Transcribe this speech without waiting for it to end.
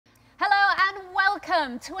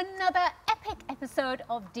Welcome to another epic episode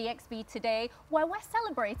of DXB Today, where we're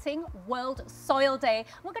celebrating World Soil Day.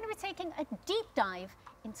 We're going to be taking a deep dive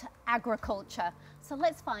into agriculture. So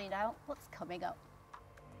let's find out what's coming up.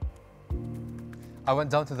 I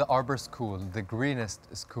went down to the Arbour School, the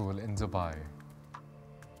greenest school in Dubai.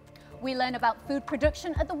 We learn about food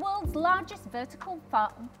production at the world's largest vertical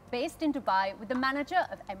farm based in Dubai with the manager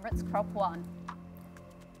of Emirates Crop One.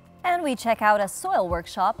 And we check out a soil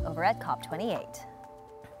workshop over at COP28.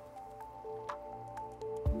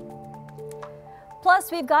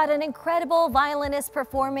 Plus, we've got an incredible violinist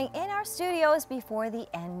performing in our studios before the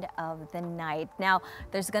end of the night. Now,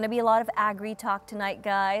 there's going to be a lot of agri talk tonight,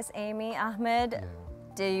 guys. Amy, Ahmed,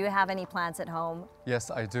 do you have any plants at home?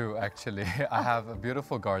 Yes, I do, actually. I have a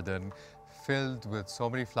beautiful garden filled with so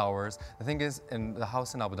many flowers. The thing is, in the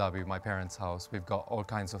house in Abu Dhabi, my parents' house, we've got all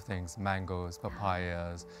kinds of things, mangoes,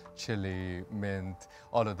 papayas, chili, mint,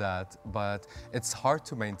 all of that. But it's hard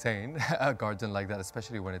to maintain a garden like that,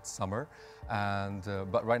 especially when it's summer. And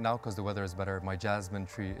but right now, because the weather is better, my jasmine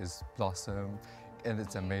tree is blossom and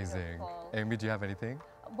it's amazing. Beautiful. Amy, do you have anything?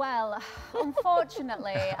 Well,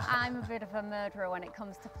 unfortunately, I'm a bit of a murderer when it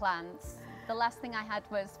comes to plants. The last thing I had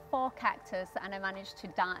was 4 cactus and I managed to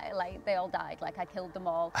die, like they all died, like I killed them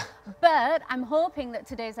all. But I'm hoping that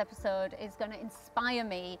today's episode is going to inspire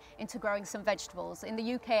me into growing some vegetables. In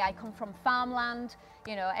the UK, I come from farmland,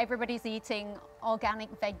 you know, everybody's eating organic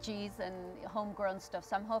veggies and homegrown stuff.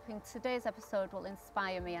 So I'm hoping today's episode will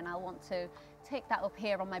inspire me and I'll want to take that up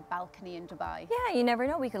here on my balcony in Dubai. Yeah, you never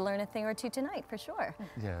know. We could learn a thing or two tonight, for sure.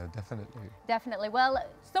 Yeah, definitely. Definitely. Well,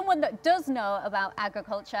 someone that does know about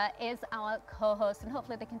agriculture is our co-host, and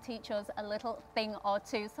hopefully they can teach us a little thing or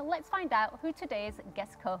two. So let's find out who today's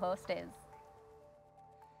guest co-host is.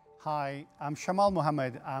 Hi, I'm Shamal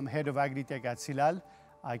Mohammed. I'm head of Agritech at Silal.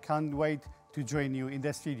 I can't wait to join you in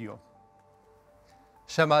the studio.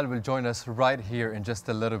 Shamal will join us right here in just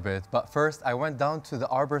a little bit. But first, I went down to the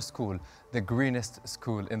Arbour School, the greenest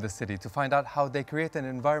school in the city, to find out how they create an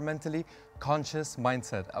environmentally conscious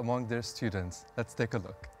mindset among their students. Let's take a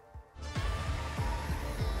look.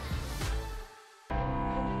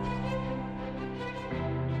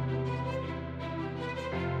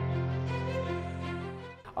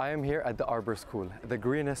 I am here at the Arbour School, the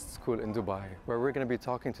greenest school in Dubai, where we're going to be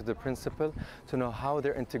talking to the principal to know how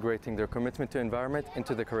they're integrating their commitment to environment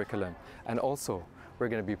into the curriculum. And also, we're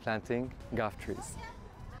going to be planting gaff trees.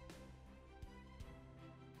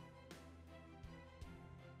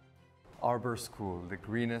 Arbour School, the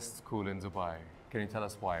greenest school in Dubai. Can you tell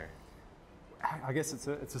us why? I guess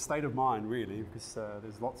it's a state of mind, really, because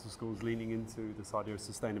there's lots of schools leaning into this idea of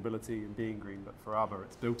sustainability and being green, but for Arbour,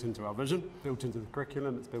 it's built into our vision, built into the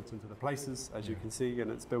curriculum, it's built into the places, as you can see,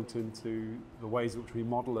 and it's built into the ways in which we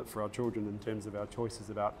model it for our children in terms of our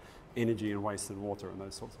choices about energy and waste and water and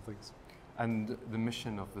those sorts of things. And the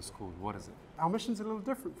mission of the school, what is it? Our mission's a little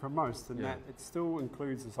different from most in Yeah. that it still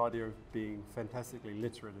includes this idea of being fantastically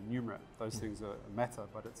literate and numerate. Those things matter,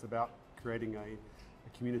 but it's about creating a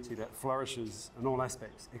community that flourishes in all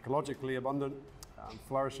aspects, ecologically abundant,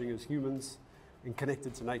 flourishing as humans, and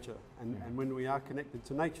connected to nature. And when we are connected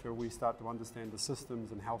to nature, we start to understand the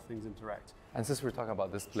systems and how things interact. And since we're talking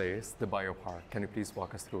about this place, the biopark, can you please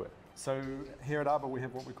walk us through it? So here at Arbour, we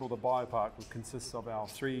have what we call the biopark, which consists of our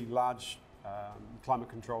 3 large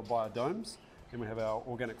climate-controlled biodomes. Then we have our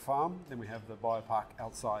organic farm. Then we have the biopark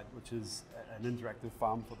outside, which is an interactive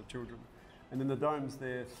farm for the children. And then the domes,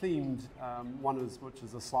 they're themed. Which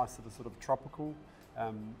is a slice of the sort of tropical,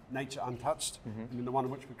 nature untouched. And then the one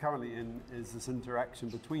in which we're currently in is this interaction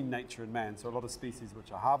between nature and man. So a lot of species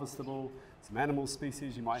which are harvestable, some animal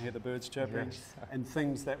species, you might hear the birds chirping, Yes. and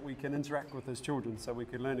things that we can interact with as children. So we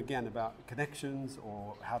can learn again about connections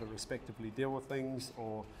or how to respectively deal with things,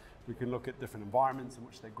 or we can look at different environments in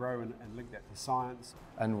which they grow and link that to science.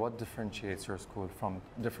 And what differentiates your school from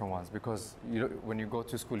different ones? Because when you go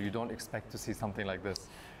to school, you don't expect to see something like this.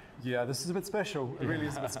 Yeah, this is a bit special. It really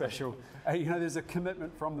is a bit special. There's a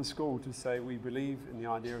commitment from the school to say we believe in the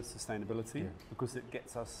idea of sustainability because it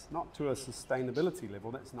gets us not to a sustainability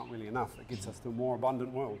level, that's not really enough. It gets us to a more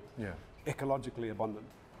abundant world, ecologically abundant.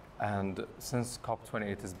 And since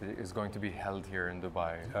COP28 is going to be held here in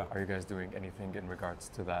Dubai, are you guys doing anything in regards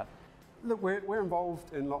to that? Look, we're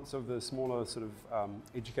involved in lots of the smaller sort of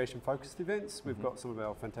education-focused events. We've got some of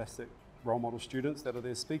our fantastic role model students that are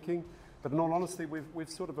there speaking. But in all honesty,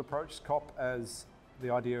 we've sort of approached COP as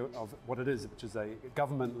the idea of what it is, which is a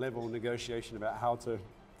government-level negotiation about how to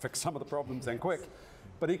fix some of the problems and quick.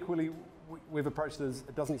 But equally, we've approached it as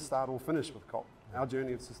it doesn't start or finish with COP. Our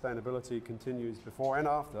journey of sustainability continues before and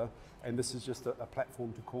after, and this is just a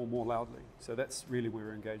platform to call more loudly. So that's really where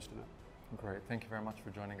we're engaged in it. Great. Thank you very much for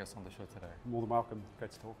joining us on the show today. More than welcome.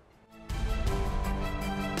 Great to talk.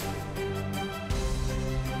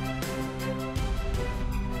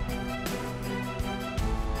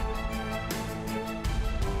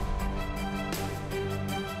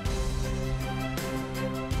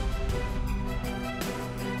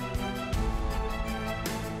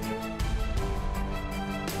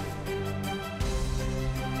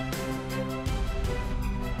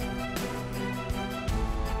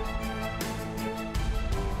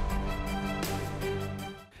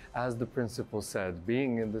 As the principal said,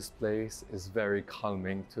 being in this place is very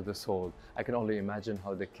calming to the soul. I can only imagine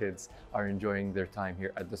how the kids are enjoying their time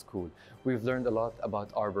here at the school. We've learned a lot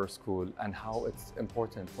about Arbour School and how it's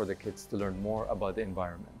important for the kids to learn more about the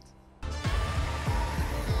environment.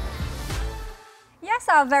 Yes,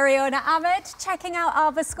 our very own Ahmed checking out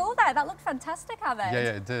Arbour School there. That looked fantastic, Ahmed.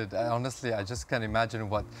 Yeah, it did. Honestly, I just can't imagine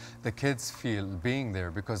what the kids feel being there,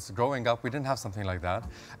 because growing up, we didn't have something like that.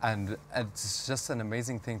 And it's just an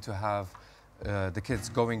amazing thing to have the kids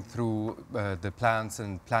going through the plants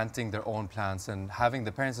and planting their own plants, and having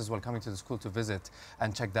the parents as well coming to the school to visit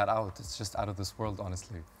and check that out. It's just out of this world,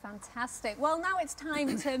 honestly. Fantastic. Well, now it's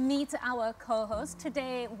time to meet our co-host.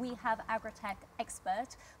 Today we have agritech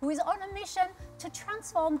expert who is on a mission to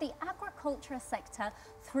transform the agriculture sector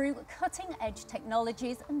through cutting-edge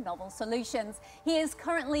technologies and novel solutions. He is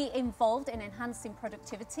currently involved in enhancing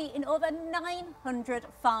productivity in over 900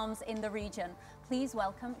 farms in the region. Please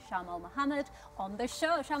welcome Shamal Mohammed on the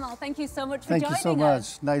show. Shamal, thank you so much for joining us. Thank you so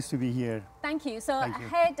much. Nice to be here. Thank you. So,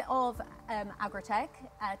 head of agritech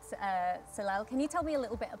at Silal, can you tell me a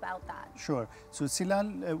little bit about that? Sure. So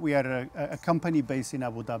Silal, we are a company based in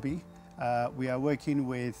Abu Dhabi. We are working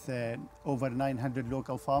with over 900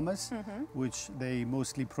 local farmers, which they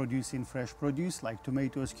mostly produce in fresh produce like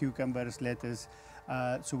tomatoes, cucumbers, lettuce.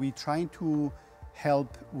 So we're trying to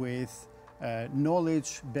help with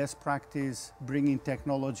knowledge, best practice, bringing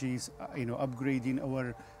technologies, upgrading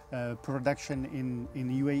our production in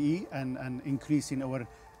UAE and increasing our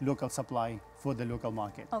local supply for the local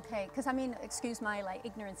market. Okay, because I mean, excuse my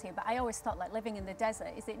ignorance here, but I always thought living in the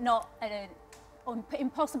desert, is it not an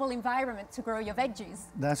impossible environment to grow your veggies?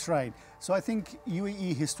 That's right. So I think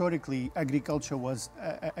UAE historically, agriculture was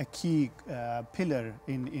a key pillar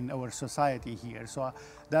in our society here. So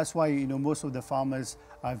that's why most of the farmers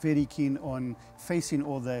are very keen on facing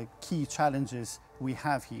all the key challenges we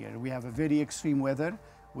have here. We have a very extreme weather.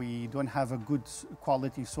 We don't have a good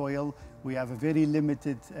quality soil. We have a very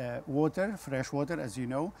limited water, fresh water, as you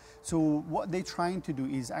know. So what they're trying to do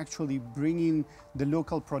is actually bringing the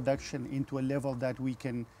local production into a level that we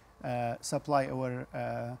can supply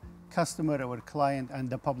our customer, our client, and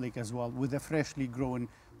the public as well with a freshly grown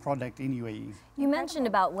product in UAE. You mentioned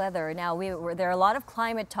about weather. Now, there are a lot of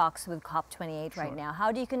climate talks with COP28 right now.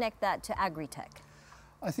 How do you connect that to agri-tech?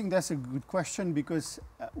 I think that's a good question, because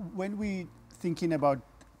when we thinking about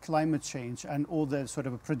climate change and all the sort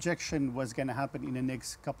of a projection was going to happen in the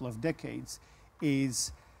next couple of decades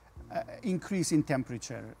is increase in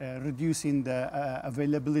temperature, reducing the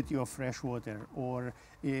availability of fresh water, or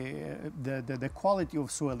the quality of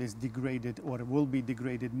soil is degraded or will be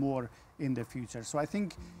degraded more in the future. So I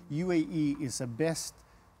think UAE is the best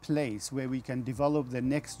place where we can develop the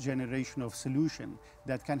next generation of solution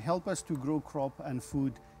that can help us to grow crop and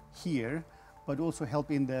food here, but also help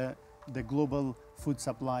in the global food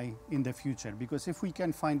supply in the future. Because if we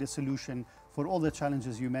can find a solution for all the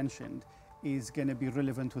challenges you mentioned, is going to be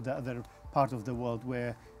relevant to the other part of the world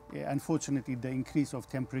where unfortunately the increase of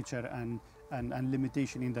temperature and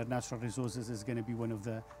limitation in their natural resources is going to be one of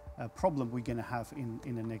the problem we're going to have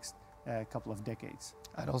in the next couple of decades.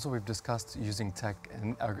 And also we've discussed using tech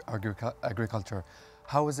in agriculture.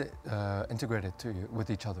 How is it integrated with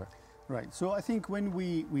each other? Right. So I think when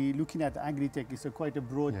we looking at agri-tech, it's quite a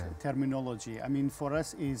broad terminology. I mean, for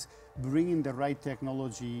us is bringing the right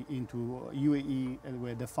technology into UAE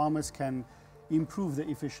where the farmers can improve the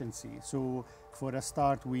efficiency. So for a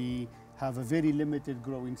start, we have a very limited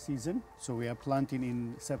growing season. So we are planting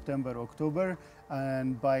in September, October,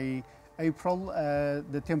 and by April,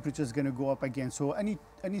 the temperature is going to go up again. So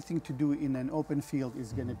anything to do in an open field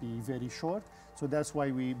is going to be very short. So that's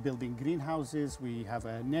why we're building greenhouses, we have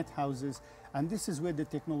net houses, and this is where the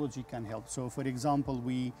technology can help. So for example,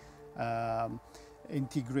 we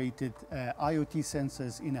integrated IoT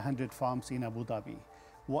sensors in 100 farms in Abu Dhabi.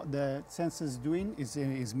 What the sensors doing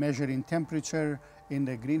is measuring temperature in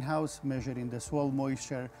the greenhouse, measuring the soil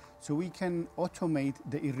moisture, so we can automate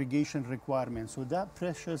the irrigation requirements. So that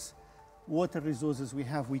precious water resources we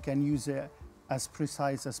have, we can use it as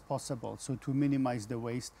precise as possible, so to minimize the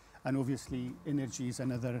waste. And obviously energy is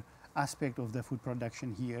another aspect of the food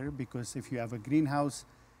production here, because if you have a greenhouse,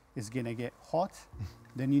 it's going to get hot,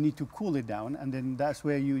 then you need to cool it down, and then that's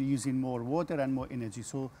where you're using more water and more energy.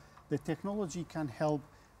 So the technology can help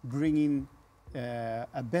bring in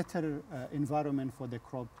a better environment for the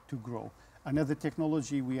crop to grow. Another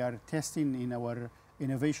technology we are testing in our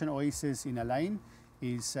innovation oasis in Al-Ain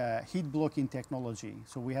is heat blocking technology.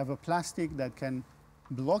 So we have a plastic that can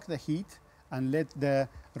block the heat and let the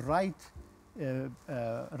right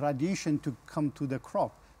radiation to come to the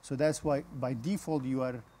crop. So that's why by default you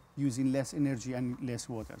are using less energy and less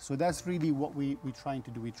water. So that's really what we're trying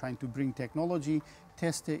to do. We're trying to bring technology,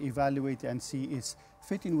 test it, evaluate it, and see it's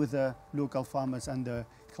fitting with the local farmers and the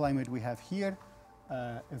climate we have here.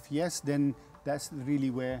 If yes, then that's really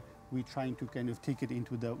where we're trying to kind of take it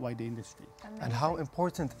into the wider industry. Amazing. And how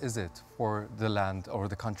important is it for the land or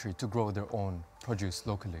the country to grow their own produce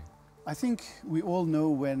locally? I think we all know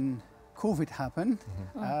when COVID happened,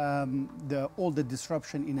 all the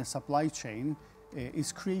disruption in a supply chain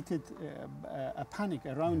is created a panic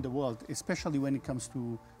around the world, especially when it comes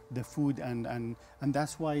to the food, and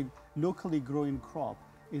that's why locally growing crop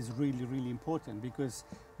is really, really important, because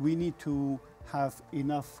we need to have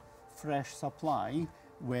enough fresh supply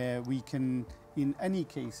where we can, in any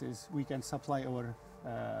cases, we can supply our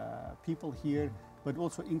people here, but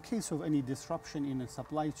also in case of any disruption in a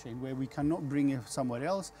supply chain where we cannot bring it somewhere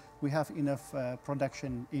else, we have enough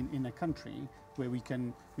production in a country where we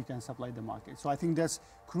can supply the market. So I think that's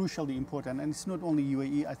crucially important, and it's not only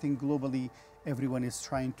UAE. I think globally everyone is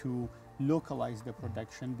trying to localize the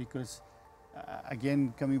production, because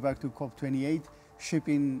again, coming back to COP28,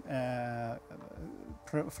 shipping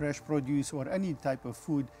fresh produce or any type of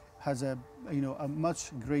food has a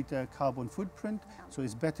much greater carbon footprint. So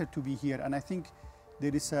it's better to be here, and I think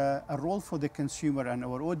there is a role for the consumer and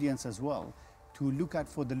our audience as well to look at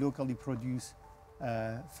for the locally produced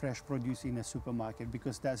fresh produce in a supermarket,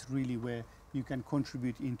 because that's really where you can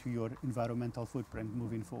contribute into your environmental footprint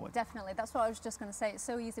moving forward. Definitely, that's what I was just going to say. It's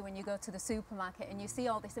so easy when you go to the supermarket and you see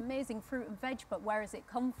all this amazing fruit and veg, but where has it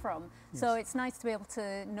come from? Yes. So it's nice to be able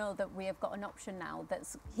to know that we have got an option now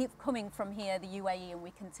that's coming from here, the UAE, and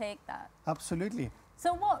we can take that. Absolutely.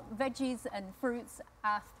 So what veggies and fruits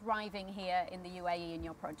are thriving here in the UAE in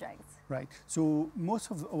your projects? Right, so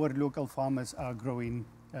most of our local farmers are growing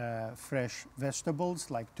fresh vegetables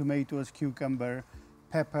like tomatoes, cucumber,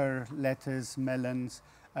 pepper, lettuce, melons.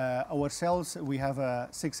 Ourselves, we have a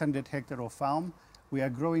 600-hectare of farm. We are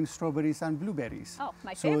growing strawberries and blueberries. Oh,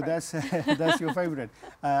 my favorite. So that's your favorite.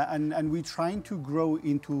 And we're trying to grow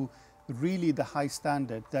into really the high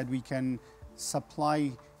standard that we can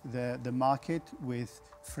supply the market with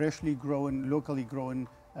freshly grown, locally grown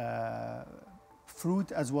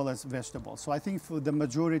fruit as well as vegetables. So I think for the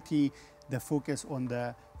majority, the focus on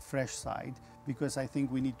the fresh side, because I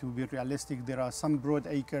think we need to be realistic. There are some broad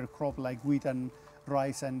acre crop like wheat and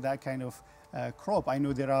rice and that kind of crop. I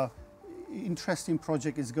know there are interesting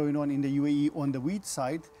projects going on in the UAE on the wheat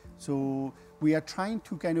side. So we are trying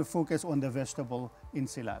to kind of focus on the vegetable in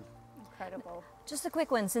Silal. Incredible. Just a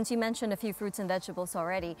quick one, since you mentioned a few fruits and vegetables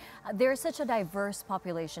already. There is such a diverse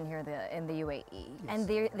population here in the UAE. Yes. And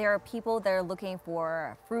there are people that are looking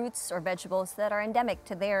for fruits or vegetables that are endemic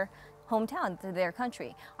to their hometown, to their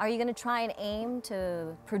country. Are you going to try and aim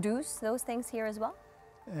to produce those things here as well?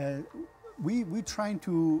 We're trying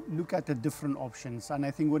to look at the different options, and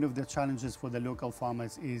I think one of the challenges for the local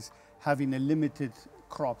farmers is having a limited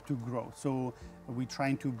crop to grow. So we're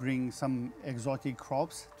trying to bring some exotic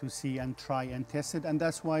crops to see and try and test it, and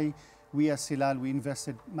that's why we as Silal, we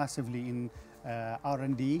invested massively in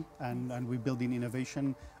R&D, and we're building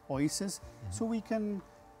innovation oasis, so we can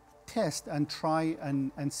test and try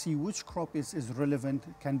and see which crop is relevant,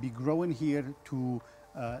 can be grown here to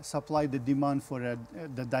supply the demand for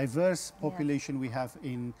the diverse population we have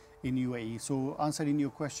in UAE. So answering your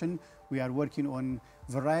question, we are working on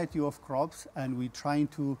variety of crops, and we're trying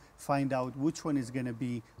to find out which one is going to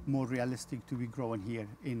be more realistic to be grown here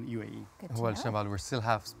in UAE. Well, Shamal, we still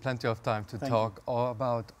have plenty of time to talk all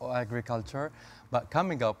about agriculture, but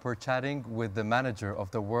coming up, we're chatting with the manager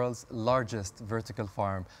of the world's largest vertical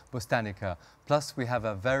farm, Bustanica. Plus, we have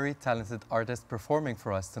a very talented artist performing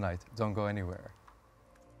for us tonight. Don't go anywhere.